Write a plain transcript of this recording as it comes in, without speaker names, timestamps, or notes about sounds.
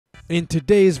In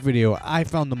today's video, I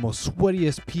found the most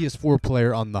sweatiest PS4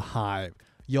 player on the Hive.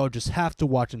 Y'all just have to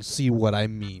watch and see what I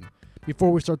mean. Before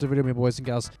we start the video, my boys and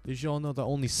gals, did y'all know that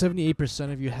only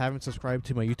 78% of you haven't subscribed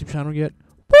to my YouTube channel yet?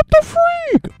 What the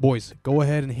freak? Boys, go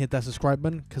ahead and hit that subscribe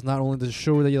button, because not only does it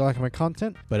show that you like my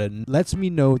content, but it lets me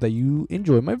know that you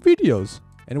enjoy my videos.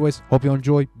 Anyways, hope you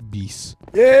enjoy. Peace.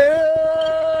 Yeah!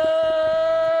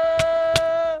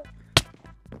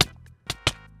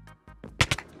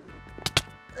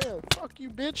 Damn, fuck you,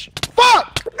 bitch.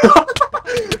 Fuck!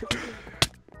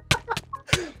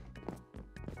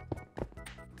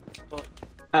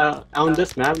 On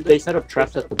this map, they set up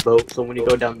traps at the boat, so when you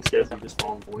go down the stairs, you just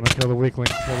fall in I'm gonna kill the weakling.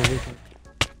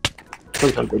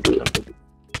 Sometimes they do.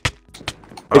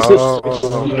 It's just,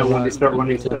 you know, when they start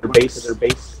running to their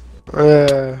base.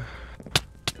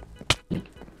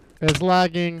 It's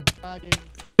lagging.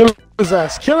 Kill his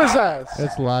ass. Kill his ass.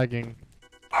 It's lagging.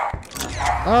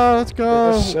 Oh, let's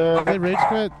go. Yes, sir. They rage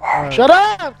quit. Shut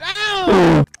up!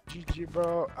 Damn! GG,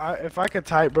 bro. If I could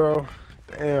type, bro.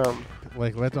 Damn.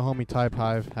 Like, let the homie type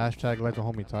Hive. Hashtag let the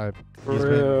homie type. For He's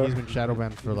real. been shadowbanned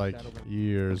banned for like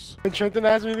years. Trenton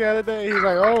asked me the other day, he's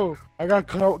like, oh, I got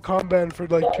combat for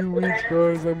like 2 weeks,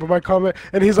 bro. He's like, but my combat,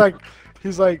 and he's like,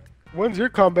 when's your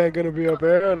combat gonna be up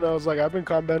there? And I was like, I've been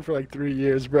combat for like 3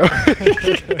 years, bro.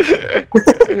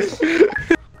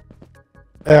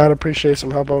 Hey, I'd appreciate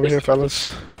some help over here,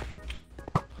 fellas.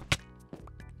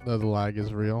 The lag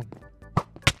is real.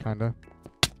 Kinda.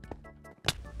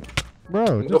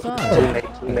 Bro, just die.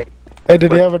 Hey,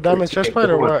 did he have a diamond chestplate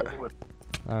or what?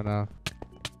 I don't know.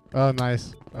 Oh,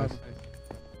 nice.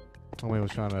 Homie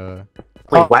was trying to...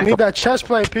 Oh, I need that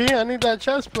chestplate, P. I need that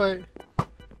chestplate.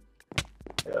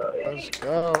 Let's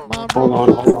go. Hold on.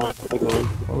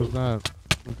 What was that?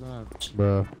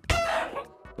 Bro.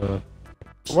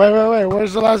 Wait.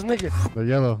 Where's the last nigga? The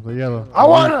yellow. I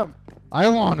want him! I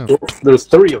want him! There's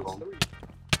 3 of them.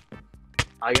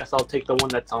 I guess I'll take the one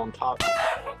that's on top.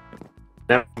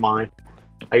 Never mind.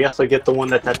 I guess I'll get the one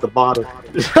that's at the bottom.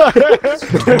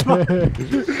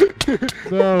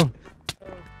 No.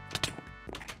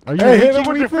 Are you Hey, hit him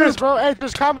with your fist, bro. Hey,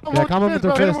 just comment with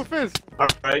your hit him with fist.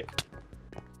 Alright.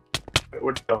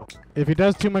 Where'd it go? If he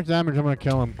does too much damage, I'm gonna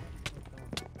kill him.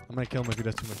 I'm gonna kill him if he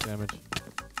does too much damage.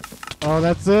 Oh,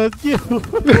 that's it. You.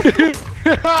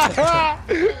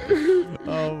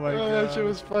 Oh my god. That shit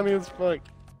was funny as fuck.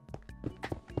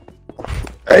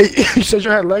 Hey, you said you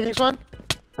had leggings on?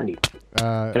 I need.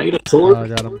 Can I get a sword? I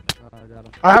got him.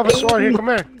 I have a sword here. Come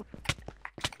here.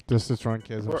 Just destroying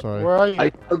kids. I'm sorry. Where are you? I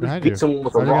Behind beat you. someone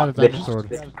with I a already rock. got a diamond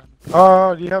sword.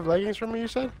 Oh, do you have leggings for me? You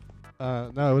said?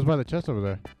 No, it was by the chest over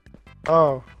there.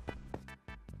 Oh.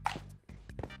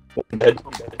 I'm dead.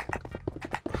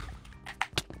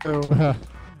 Ew.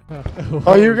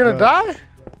 Oh, you're gonna die?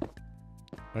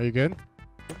 Are you good?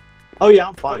 Oh yeah,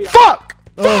 I'm fine. Fuck!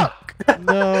 Oh,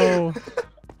 no.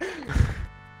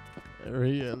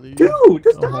 Really? Dude,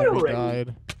 just Oh, died he already.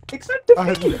 died. Except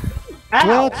defeat.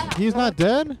 Ow. What? He's not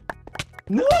dead?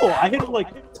 No, I hit him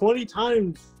like 20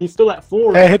 times. He's still at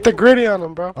 4. Hey, hit the gritty on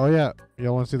him, bro. Oh yeah.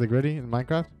 Y'all want to see the gritty in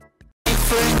Minecraft?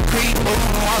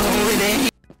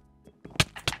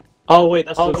 Oh wait,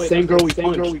 that's the same girl we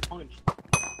punched.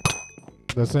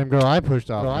 The same girl I pushed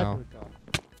off now.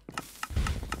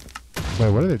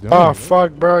 Wait, what are they doing? Oh,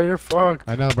 fuck, bro. You're fucked.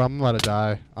 I know, bro. I'm about to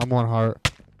die. I'm 1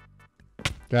 heart.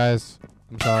 Guys,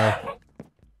 I'm sorry.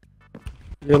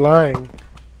 You're lying.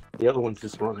 The other one's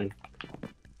just running.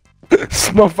 This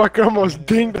motherfucker almost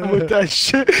dinged him with that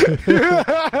shit.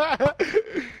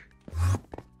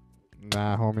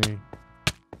 Nah, homie.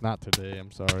 Not today.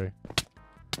 I'm sorry.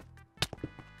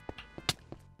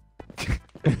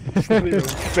 It's not even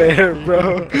fair,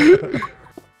 bro. You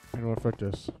know what? Fuck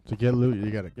this. To get loot, you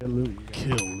gotta get loot. You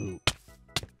kill loot.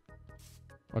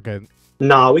 Okay.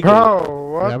 Nah, we can.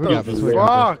 Bro, what Yeah, we got the this, we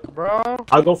got fuck, bro?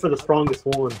 I'll go for the strongest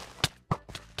one.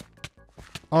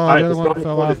 Oh, Alright, the the other one strongest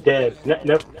fell one off. is dead.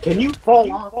 Can you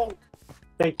fall off?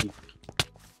 Thank you.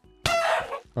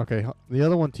 Okay, the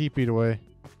other one TP'd away.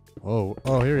 Oh,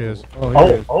 here he is. Oh, here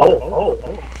he is. Oh.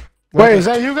 Wait, is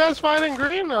that you guys fighting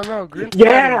green? No, green.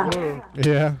 Yeah. Blue.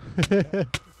 Yeah.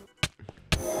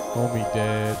 Homie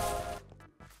dead.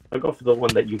 I'll go for the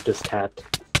one that you just tapped.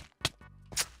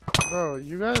 Bro,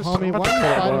 you guys. Homie, why are you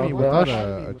fighting me without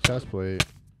a chest plate?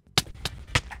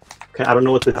 Okay, I don't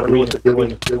know what the green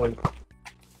is doing.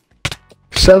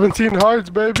 17 hearts,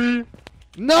 baby.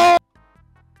 No!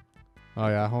 Oh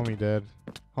yeah, homie dead.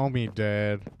 Homie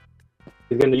dead.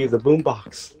 He's gonna use the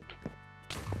boombox.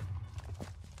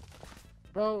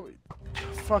 Bro,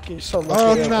 fucking so lucky.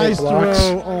 Oh, that nice big blocks.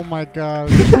 throw! Oh my god.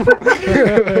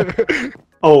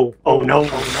 Oh no.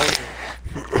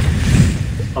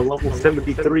 a level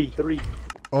 73.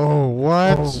 Oh,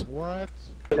 what? What?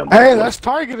 Hey, let's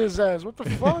target his ass. What the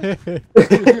fuck?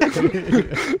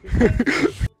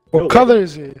 What color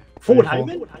is he? Full Hive?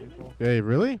 Hey,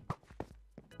 really?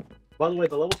 By the way,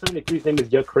 the level 73's name is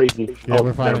Yuck Crazy. Yeah, Oh,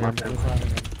 we're fighting never him.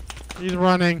 mind. He's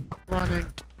running.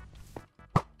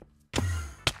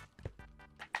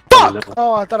 Fuck!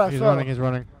 Oh, I thought I He's fell. running. He's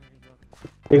running.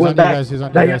 He He's went on you back. guys. He's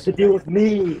on Now you you have guys. to deal with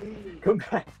me. Come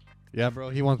back. Yeah, bro.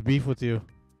 He wants beef with you.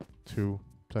 2,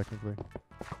 technically.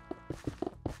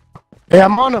 Hey,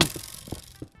 I'm on him.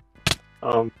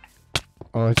 Oh,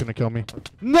 he's gonna kill me.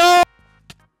 No!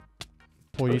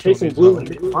 Oh, I'm you chasing told blue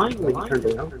me and finally he turned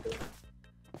around.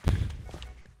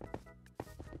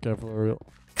 Careful, Ariel.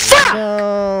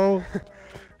 No!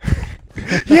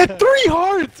 He had 3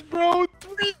 hearts, bro.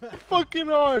 3 fucking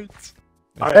hearts.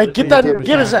 Alright, Hey, let's get see that. if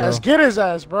Get his bro. ass. Get his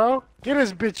ass, bro. Get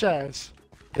his bitch ass.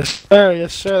 Yes, sir.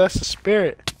 Yes, sir. That's the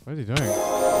spirit. What is he doing?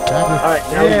 Alright,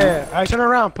 now Yeah. Alright, turn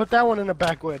around. Put that one in the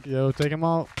backwood. Yo, take him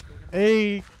out.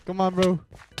 Hey, come on, bro.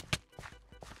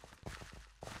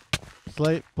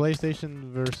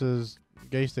 PlayStation versus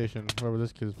Gay Station, whoever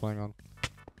this kid is playing on.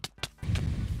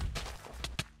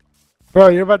 Bro,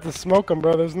 you're about to smoke him,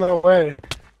 bro. There's no way.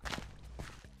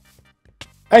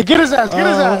 Hey, get his ass. Get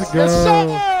his ass. let's Yes, go.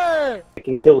 sir. I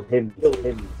can kill him.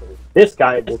 This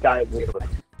guy will.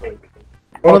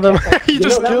 One of them. He You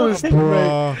just know, killed his that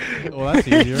teammate. Bruh. Well, that's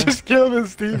He easier. just killed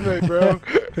his teammate, bro.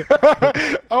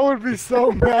 I would be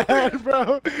so mad,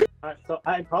 bro. Alright, so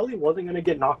I probably wasn't gonna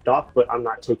get knocked off, but I'm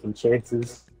not taking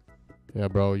chances. Yeah,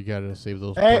 bro, you gotta save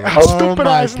those. Hey, players. stupid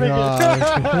my ass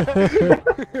nigga.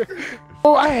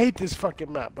 Oh, I hate this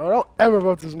fucking map, bro. Don't ever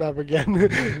vote this map again.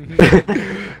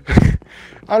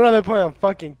 I'd rather play on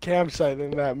fucking campsite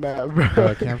than that map,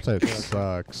 bro. Campsite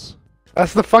sucks.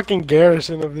 That's the fucking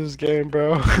garrison of this game,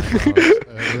 bro.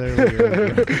 There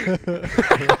we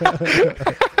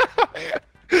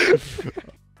I'm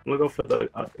gonna go for the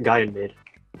guy in mid.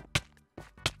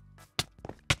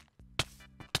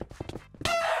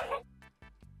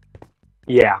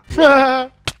 Yeah,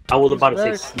 I was about to say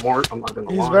very- smart. I'm not gonna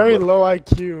He's lie. very but low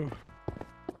IQ.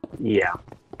 yeah.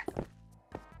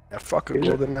 Yeah, fuck a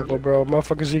golden apple, bro.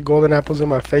 Motherfuckers eat golden apples in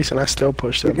my face and I still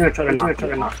push He's them. gonna try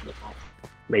to knock me off.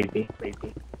 Maybe.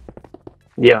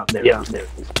 Yeah, there.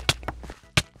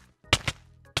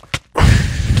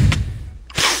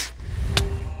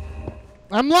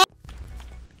 I'm lost.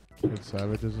 Good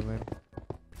Savage is his name.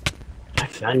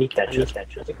 Actually, I need that chest. I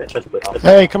think that chest went off.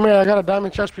 Hey, come here. I got a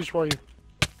diamond chest piece for you.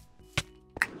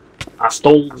 I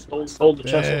stole the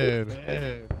chest.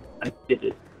 Dead. I did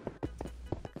it.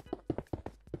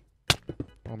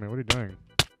 Oh man, what are you doing?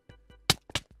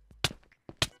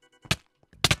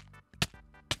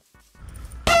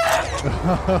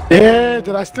 Yeah,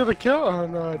 did I steal the kill? Oh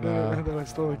no, I didn't. Nah. I thought I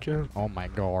stole the kill. Oh my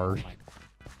gosh.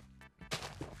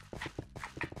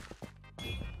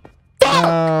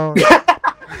 No.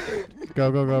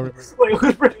 Go.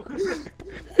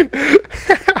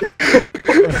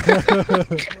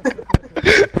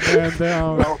 Man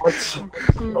down.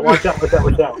 Watch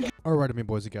out. Alright, me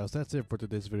boys and gals, that's it for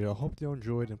today's video. I hope you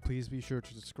enjoyed, and please be sure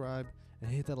to subscribe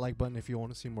and hit that like button if you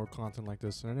want to see more content like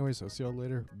this. And anyways, I'll see y'all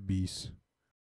later. Peace.